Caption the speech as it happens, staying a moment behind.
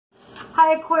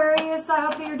Hi Aquarius, I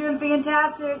hope that you're doing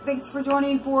fantastic. Thanks for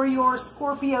joining for your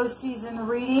Scorpio season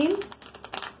reading.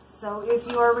 So if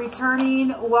you are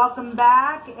returning, welcome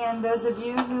back. And those of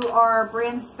you who are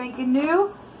brand spanking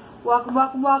new, welcome,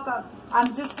 welcome, welcome.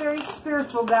 I'm just very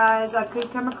spiritual, guys. I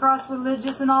could come across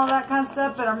religious and all that kind of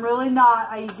stuff, but I'm really not.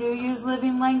 I do use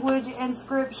living language and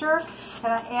scripture,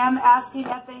 and I am asking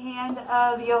at the hand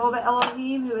of Jehovah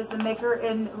Elohim, who is the maker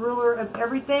and ruler of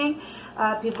everything.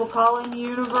 People call him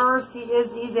universe.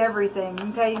 He's everything.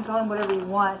 Okay, you can call him whatever you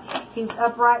want. He's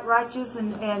upright, righteous,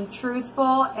 and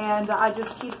truthful, and I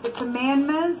just keep the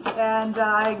commandments, and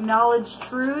I acknowledge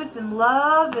truth and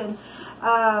love and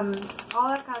all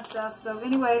that kind of stuff. So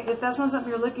anyway, if that's not something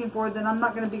you're looking for, then I'm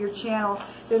not going to be your channel.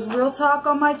 There's real talk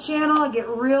on my channel. I get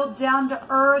real down to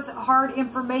earth, hard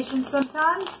information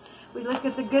sometimes. We look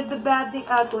at the good, the bad, the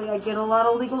ugly. I get a lot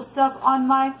of legal stuff on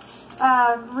my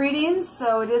readings,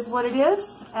 so it is what it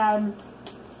is. And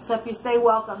so if you stay,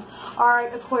 welcome. All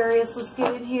right, Aquarius, let's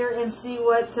get in here and see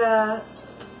what the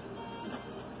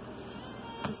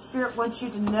Spirit wants you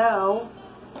to know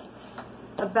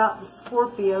about the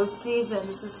Scorpio season.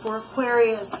 This is for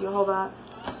Aquarius, Jehovah.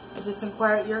 I just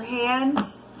inquire at your hand,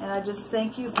 and I just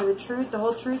thank you for the truth, the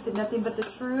whole truth, and nothing but the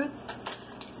truth.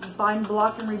 Just bind,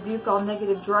 block, and rebuke all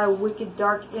negative, dry, wicked,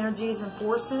 dark energies and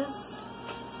forces.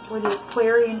 For the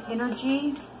Aquarian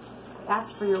energy,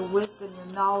 ask for your wisdom,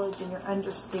 your knowledge, and your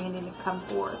understanding to come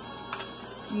forth.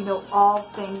 You know all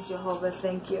things, Jehovah.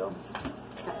 Thank you.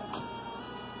 Okay.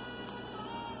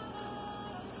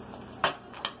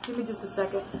 Give me just a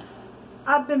second.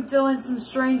 I've been feeling some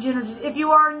strange energies. If you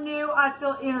are new, I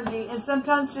feel energy. And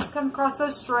sometimes just come across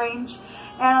so strange.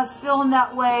 And I was feeling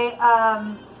that way.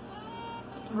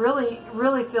 Really,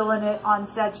 really feeling it on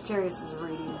Sagittarius'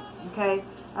 reading. Okay?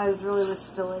 I was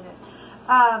feeling it.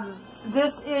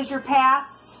 This is your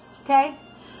past. Okay?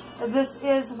 This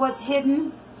is what's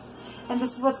hidden. And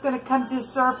this is what's going to come to the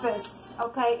surface.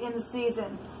 Okay? In the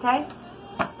season. Okay?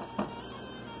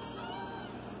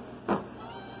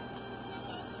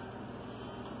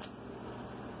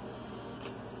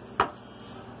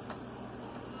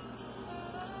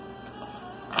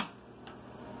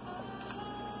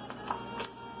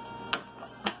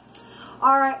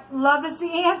 Alright, love is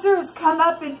the answer. Has come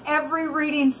up in every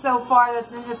reading so far. It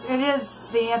is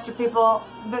the answer, people.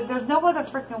 But there's no other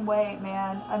freaking way,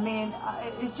 man. I mean,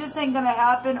 it just ain't going to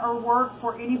happen or work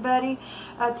for anybody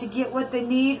to get what they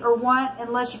need or want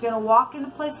unless you're going to walk in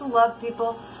a place of love,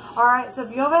 people. Alright, so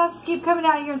if you always keep coming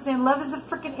out here and saying love is a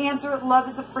freaking answer, love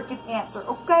is a freaking answer.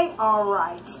 Okay?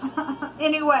 Alright.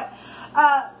 Anyway.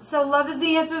 So love is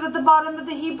the answer is at the bottom of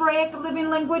the Hebraic living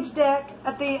language deck,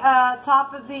 at the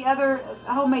top of the other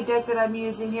homemade deck that I'm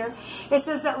using here. It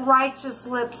says that righteous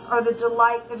lips are the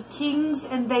delight of kings,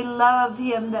 and they love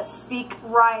him that speak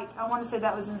right. I want to say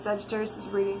that was in Sagittarius'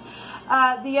 reading.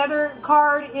 The other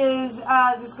card is,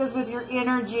 this goes with your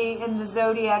energy in the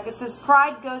zodiac. It says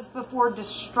pride goes before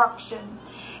destruction,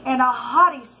 and a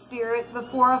haughty spirit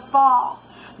before a fall.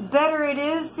 Better it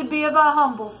is to be of a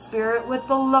humble spirit with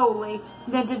the lowly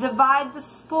than to divide the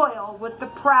spoil with the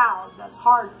proud. That's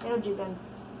hard energy then.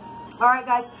 Alright,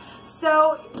 guys.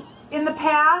 So, in the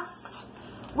past,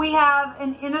 we have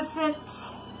an innocent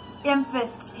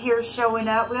infant here showing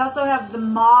up. We also have the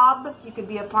mob. You could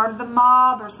be a part of the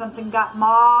mob, or something got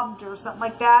mobbed or something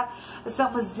like that.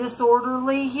 Something was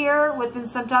disorderly here within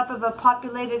some type of a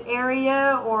populated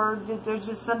area, or there's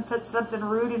just something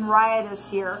rude and riotous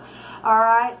here.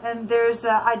 Alright, and there's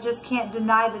I just can't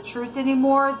deny the truth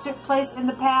anymore. It took place in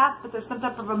the past, but there's some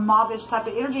type of a mobbish type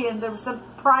of energy, and there was some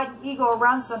pride and ego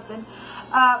around something.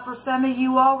 For some of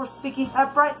you all were speaking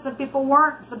upright, some people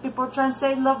weren't. Some people were trying to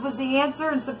say love was the answer,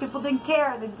 and some people didn't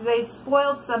care. They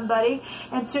spoiled somebody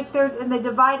and they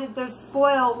divided their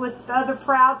spoil with the other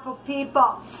proudful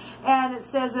people. And it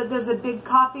says that there's a big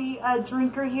coffee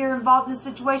drinker here involved in the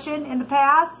situation in the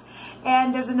past.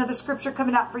 And there's another scripture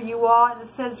coming out for you all. And it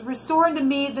says, restore unto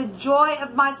me the joy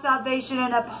of my salvation,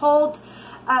 and uphold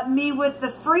me with the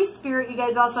free spirit. You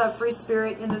guys also have free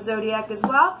spirit in the zodiac as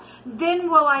well. Then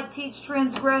will I teach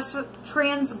transgressors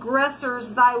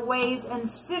thy ways, and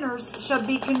sinners shall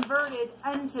be converted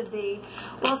unto thee.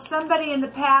 Well, somebody in the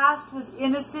past was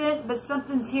innocent, but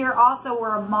something's here also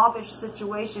where a mobbish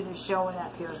situation is showing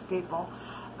up here, people.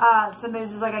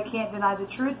 Somebody's just like, I can't deny the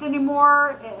truth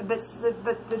anymore. But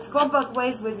it's going both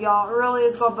ways with y'all. It really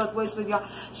is going both ways with y'all.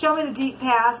 Show me the deep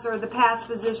past, or the past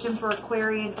position for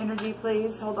Aquarian energy,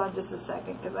 please. Hold on just a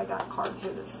second, because I got cards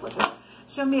here that's flipping.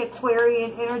 Show me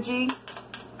Aquarian energy.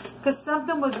 Because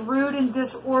something was rude and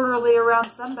disorderly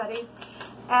around somebody.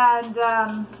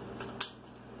 And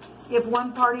if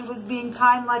one party was being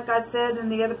kind, like I said,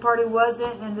 and the other party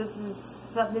wasn't, and this is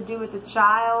something to do with a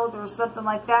child or something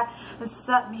like that. There's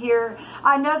something here.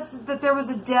 I noticed that there was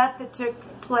a death that took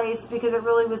place because it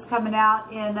really was coming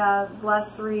out in the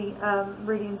last 3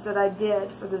 readings that I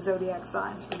did for the zodiac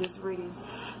signs for these readings.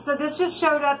 So this just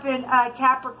showed up in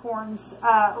Capricorn's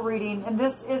reading, and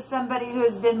this is somebody who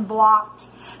has been blocked.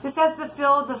 This has the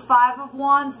feel of the 5 of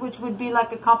Wands, which would be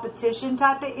like a competition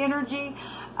type of energy.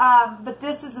 But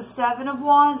this is the 7 of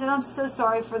Wands, and I'm so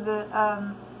sorry for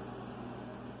the...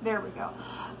 there we go.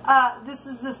 This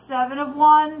is the 7 of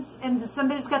Wands, and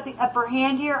somebody's got the upper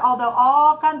hand here, although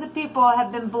all kinds of people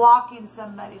have been blocking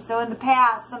somebody. So in the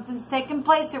past, something's taken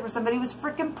place here where somebody was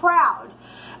freaking proud.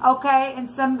 Okay, and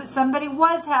somebody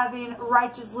was having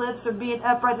righteous lips or being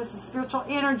upright. This is spiritual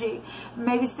energy.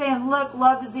 Maybe saying, look,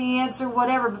 love is the answer,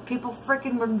 whatever, but people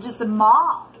freaking were just a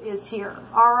mob is here.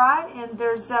 All right, and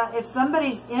there's, if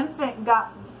somebody's infant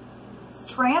got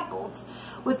trampled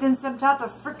within some type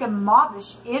of freaking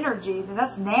mobbish energy, then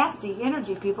that's nasty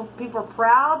energy, people. People are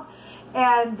proud,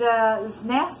 and it's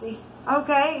nasty.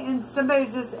 Okay, and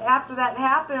somebody's just, after that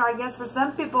happened, or I guess for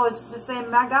some people, it's just saying,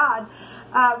 my God,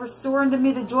 restore unto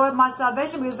me the joy of my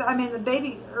salvation, because, I mean, the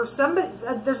baby, or somebody,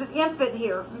 there's an infant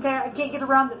here, okay, I can't get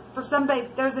around it. For somebody,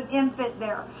 there's an infant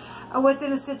there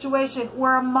within a situation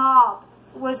where a mob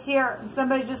was here, and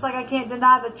somebody just like, I can't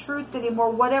deny the truth anymore,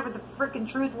 whatever the freaking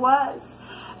truth was.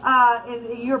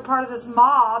 And you're part of this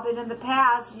mob, and in the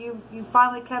past, you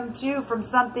finally come to from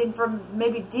something from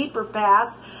maybe deeper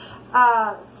past,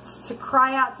 to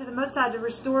cry out to the Most High to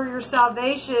restore your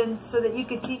salvation so that you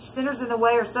can teach sinners in the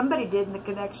way, or somebody did in the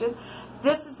connection.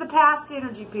 This is the past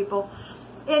energy, people.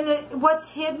 In the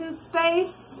what's hidden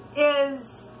space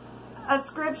is a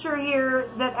scripture here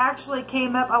that actually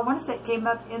came up, I want to say it came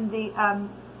up in the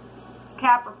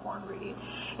Capricorn reading.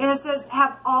 And it says,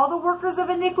 have all the workers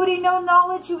of iniquity no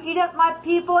knowledge who eat up my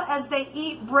people as they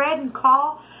eat bread and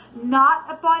call not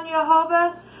upon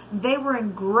Jehovah? They were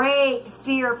in great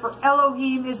fear, for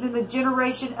Elohim is in the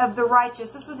generation of the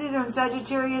righteous. This was either in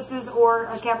Sagittarius's or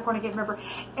Capricorn, I can't remember.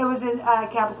 It was in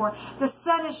Capricorn. The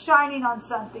sun is shining on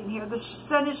something here. The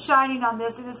sun is shining on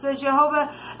this. And it says,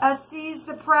 Jehovah sees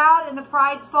the proud and the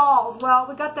pride falls. Well,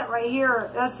 we got that right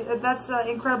here. That's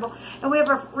incredible. And we have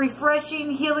a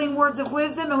refreshing, healing words of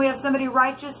wisdom. And we have somebody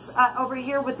righteous over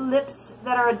here with lips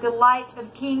that are a delight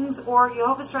of kings. Or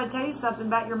Jehovah's trying to tell you something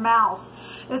about your mouth.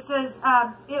 It says,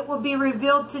 it will be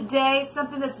revealed today.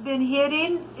 Something that's been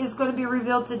hidden is going to be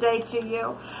revealed today to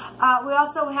you. We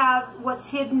also have what's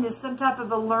hidden is some type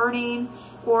of a learning,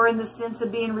 or in the sense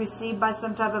of being received by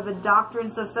some type of a doctrine.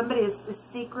 So somebody is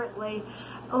secretly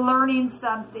learning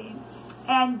something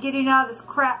and getting out of this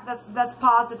crap. That's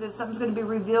positive. Something's going to be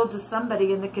revealed to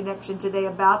somebody in the connection today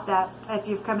about that, if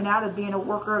you're coming out of being a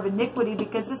worker of iniquity,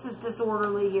 because this is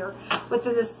disorderly here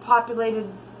within this populated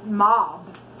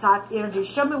mob type energy.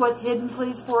 Show me what's hidden,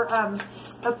 please, for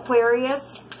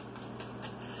Aquarius.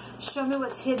 Show me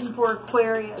what's hidden for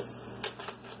Aquarius.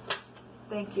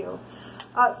 Thank you.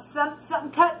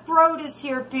 Something cutthroat is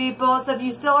here, people. So if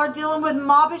you still are dealing with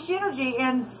mobbish energy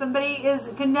and somebody is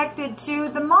connected to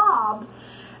the mob,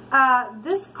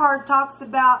 this card talks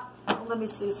about, let me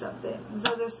see something.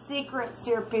 So there's secrets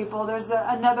here, people. There's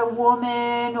another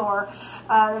woman, or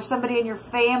there's somebody in your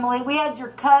family. We had your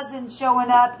cousin showing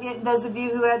up. Those of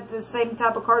you who had the same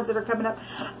type of cards that are coming up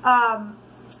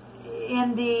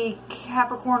in the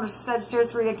Capricorn or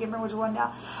Sagittarius reading, I can't remember which one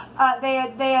now. They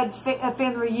had a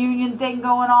family reunion thing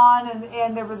going on,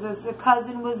 and there was a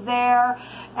cousin was there,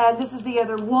 and this is the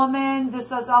other woman.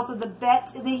 This is also the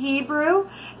Bet in the Hebrew,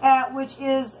 which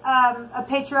is a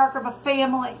patriarch of a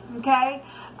family. Okay,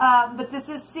 but this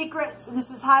is secrets, and this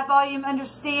is high volume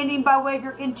understanding by way of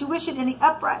your intuition in the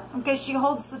upright. Okay, she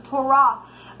holds the Torah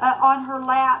on her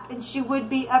lap, and she would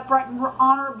be upright and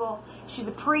honorable. She's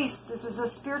a priest. This is a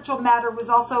spiritual matter, was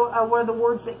also one of the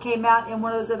words that came out in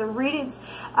one of those other readings.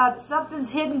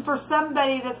 Something's hidden for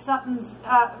somebody, that something's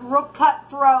real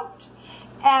cutthroat,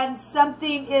 and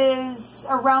something is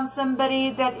around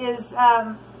somebody that is,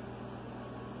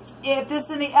 if this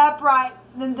in the upright,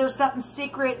 then there's something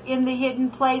secret in the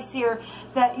hidden place here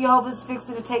that Jehovah's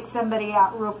fixing to take somebody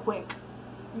out real quick.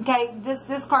 Okay,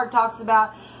 this card talks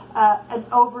about an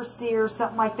overseer,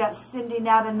 something like that, sending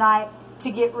out a night to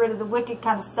get rid of the wicked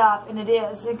kind of stuff, and it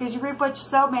is, because you reap what you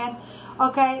sow, man.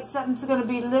 Okay, something's going to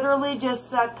be literally just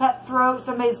cutthroat.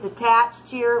 Somebody's detached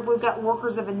here. We've got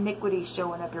workers of iniquity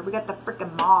showing up here. We got the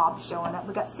freaking mob showing up.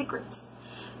 We got secrets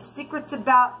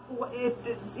about, if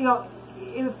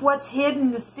if what's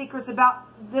hidden, the secrets about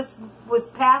this was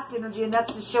past energy, and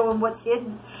that's just showing what's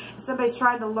hidden. Somebody's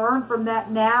trying to learn from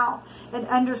that now, and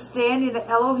understanding that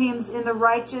Elohim's in the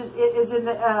righteous, is in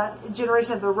the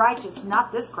generation of the righteous,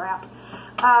 not this crap.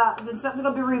 Then something's going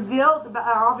to be revealed,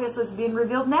 obviously it's being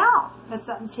revealed now. If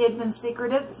something's hidden and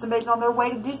secretive, somebody's on their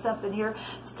way to do something here,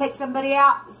 to take somebody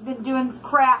out that's been doing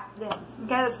crap then. Okay,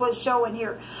 that's what's showing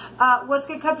here. What's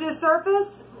going to come to the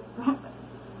surface?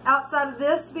 Outside of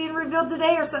this being revealed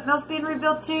today, or something else being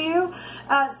revealed to you,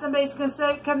 somebody's going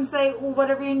to come and say, well,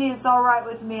 whatever you need, it's all right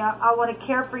with me. I want to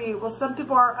care for you. Well, some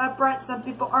people are upright, some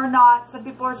people are not. Some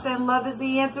people are saying love is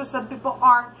the answer, some people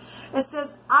aren't. It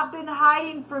says, I've been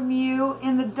hiding from you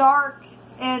in the dark,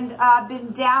 and I've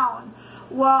been down.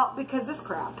 Well, because this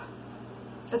crap.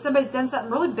 If somebody's done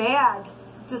something really bad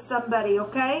to somebody,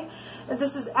 okay? If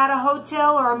this is at a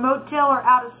hotel or a motel or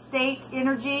out of state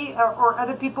energy, or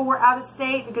other people were out of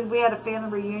state, because we had a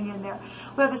family reunion there.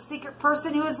 We have a secret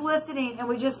person who is listening, and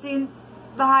we just seen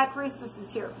the high priestess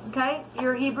is here, okay?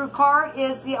 Your Hebrew card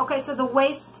is the, okay, so the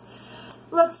waste.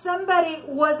 Look, somebody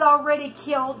was already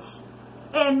killed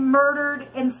and murdered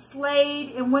and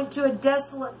slayed and went to a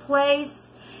desolate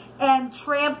place and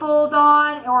trampled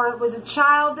on, or it was a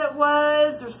child that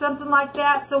was, or something like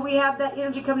that. So we have that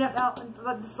energy coming up.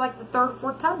 Now, it's like the third or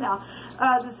fourth time now.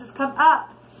 This has come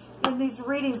up in these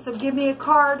readings. So give me a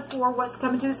card for what's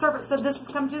coming to the surface. So this is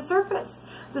coming to the surface.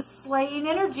 The slaying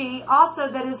energy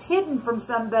also that is hidden from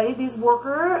somebody, these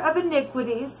worker of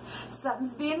iniquities.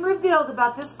 Something's being revealed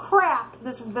about this crap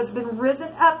that's been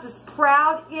risen up, this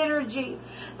proud energy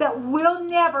that will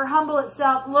never humble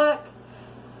itself. Look,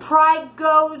 pride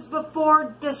goes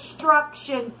before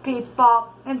destruction,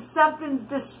 people. And something's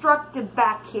destructive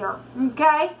back here,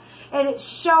 okay? And it's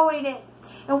showing it.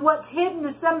 And what's hidden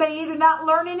is somebody either not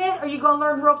learning it, or you're going to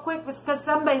learn real quick because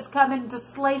somebody's coming to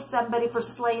slay somebody for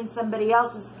slaying somebody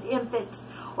else's infant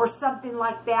or something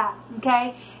like that,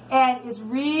 okay? And it's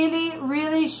really,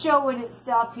 really showing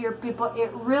itself here, people.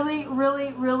 It really,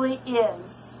 really, really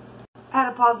is. I had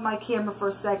to pause my camera for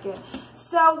a second.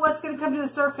 So what's going to come to the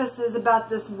surface is about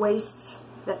this waste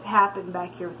that happened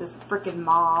back here with this freaking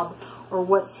mob, or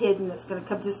what's hidden that's going to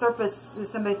come to the surface. Is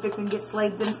somebody that can get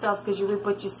slayed themselves because you reap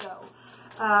what you sow.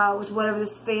 With whatever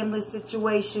this family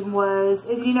situation was.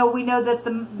 And you know, we know that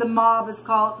the mob is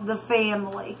called the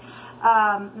family.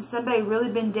 And somebody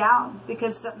really been down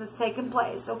because something's taken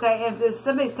place, okay? And if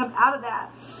somebody's come out of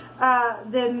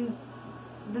that, then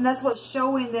that's what's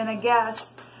showing then, I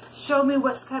guess. Show me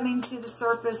what's coming to the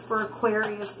surface for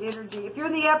Aquarius energy. If you're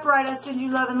the upright, I send you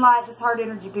love and light. This hard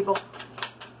energy, people.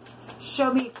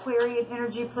 Show me Aquarian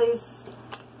energy, please.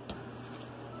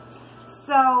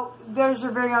 So there's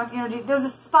your very own energy. There's a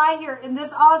spy here, and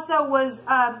this also was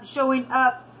showing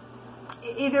up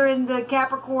either in the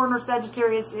Capricorn or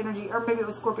Sagittarius energy, or maybe it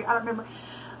was Scorpio. I don't remember.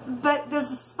 But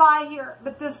there's a spy here.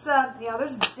 But this,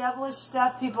 there's devilish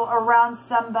stuff, people, around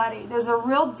somebody. There's a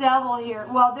real devil here.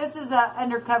 Well, this is an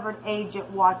undercover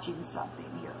agent watching something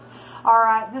here. All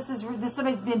right, this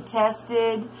somebody's been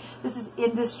tested. This is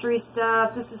industry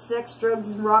stuff. This is sex, drugs,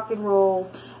 and rock and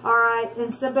roll. All right,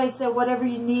 and somebody said whatever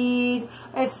you need.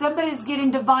 If somebody's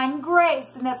getting divine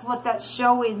grace, and that's what that's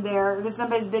showing there, because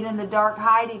somebody's been in the dark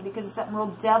hiding because of something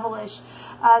real devilish,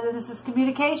 then this is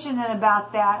communication then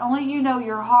about that. Only you know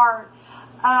your heart.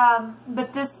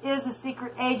 But this is a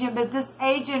secret agent. But this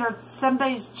agent or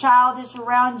somebody's childish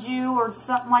around you or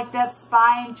something like that,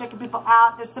 spying, checking people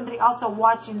out. There's somebody also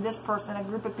watching this person. A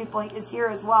group of people is here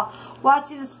as well,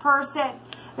 watching this person.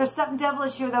 There's something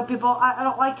devilish here, though, people. I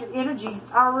don't like your energy.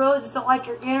 I really just don't like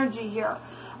your energy here.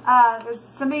 There's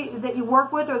somebody that you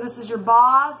work with, or this is your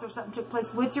boss, or something took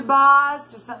place with your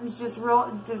boss, or something's just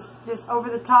real, just over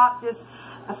the top, just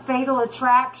a fatal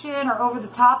attraction or over the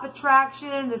top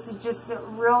attraction. This is just a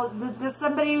real, this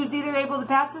somebody who's either able to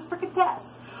pass this freaking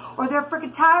test, or they're a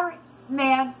freaking tyrant,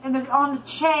 man, and they're on the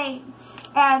chain.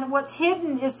 And what's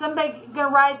hidden is somebody going to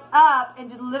rise up and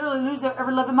just literally lose their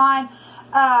every love of mind.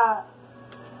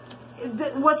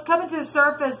 What's coming to the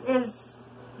surface is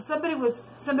somebody was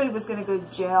going to go to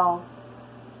jail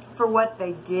for what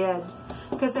they did,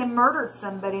 because they murdered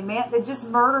somebody, man. They just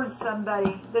murdered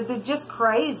somebody. They're just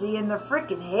crazy in their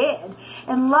freaking head.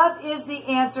 And love is the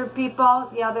answer,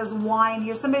 people. Yeah, there's wine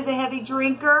here. Somebody's a heavy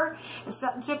drinker, and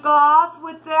something took off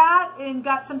with that and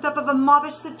got some type of a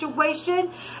mobbish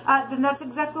situation. Then that's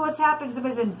exactly what's happening.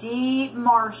 Somebody's in deep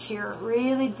marsh here,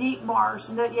 really deep marsh.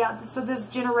 And yeah, so this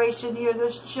generation here,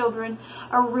 there's children.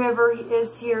 A river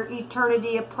is here.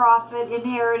 Eternity, a prophet,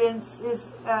 inheritance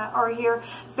are here.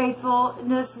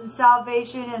 Faithfulness and salvation.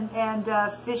 And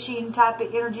fishing type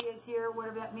of energy is here,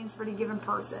 whatever that means for any given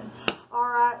person. All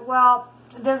right, well,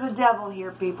 there's a devil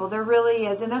here, people. There really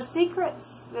is. And there's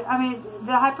secrets. I mean,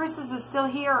 the High Priestess is still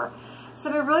here. So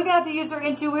they're really going to have to use their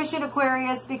intuition,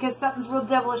 Aquarius, because something's real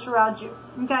devilish around you.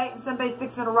 Okay? And somebody's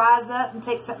fixing to rise up and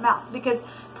take something out. Because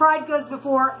pride goes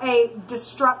before a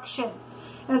destruction.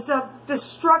 And so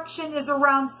destruction is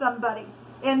around somebody.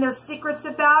 And there's secrets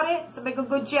about it. Somebody can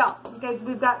go to jail. Because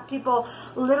we've got people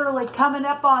literally coming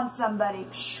up on somebody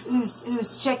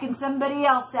who's checking somebody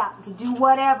else out to do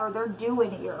whatever they're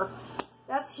doing here.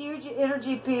 That's huge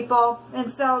energy, people. And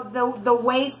so the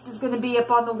waste is going to be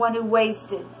upon the one who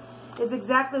wasted. Is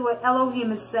exactly what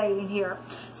Elohim is saying here.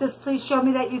 It says, please show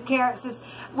me that you care. It says,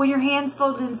 when your hands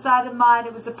folded inside of mine,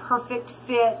 it was a perfect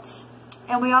fit.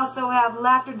 And we also have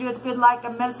laughter doeth good like a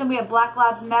medicine. We have Black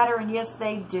Lives Matter, and yes,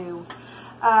 they do.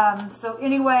 So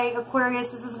anyway, Aquarius,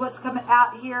 this is what's coming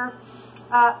out here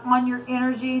on your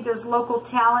energy. There's local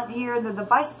talent here. And the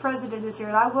vice president is here.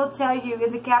 And I will tell you,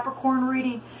 in the Capricorn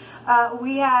reading,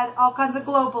 we had all kinds of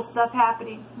global stuff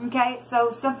happening. Okay,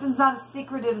 so something's not as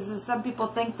secretive as some people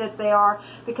think that they are,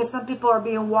 because some people are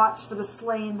being watched for the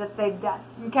slaying that they've done.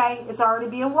 Okay, it's already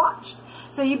being watched.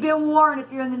 So you've been warned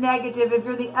if you're in the negative, if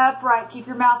you're the upright, keep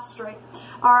your mouth straight.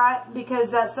 All right, because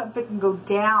something can go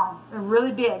down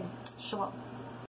really big. Shalom.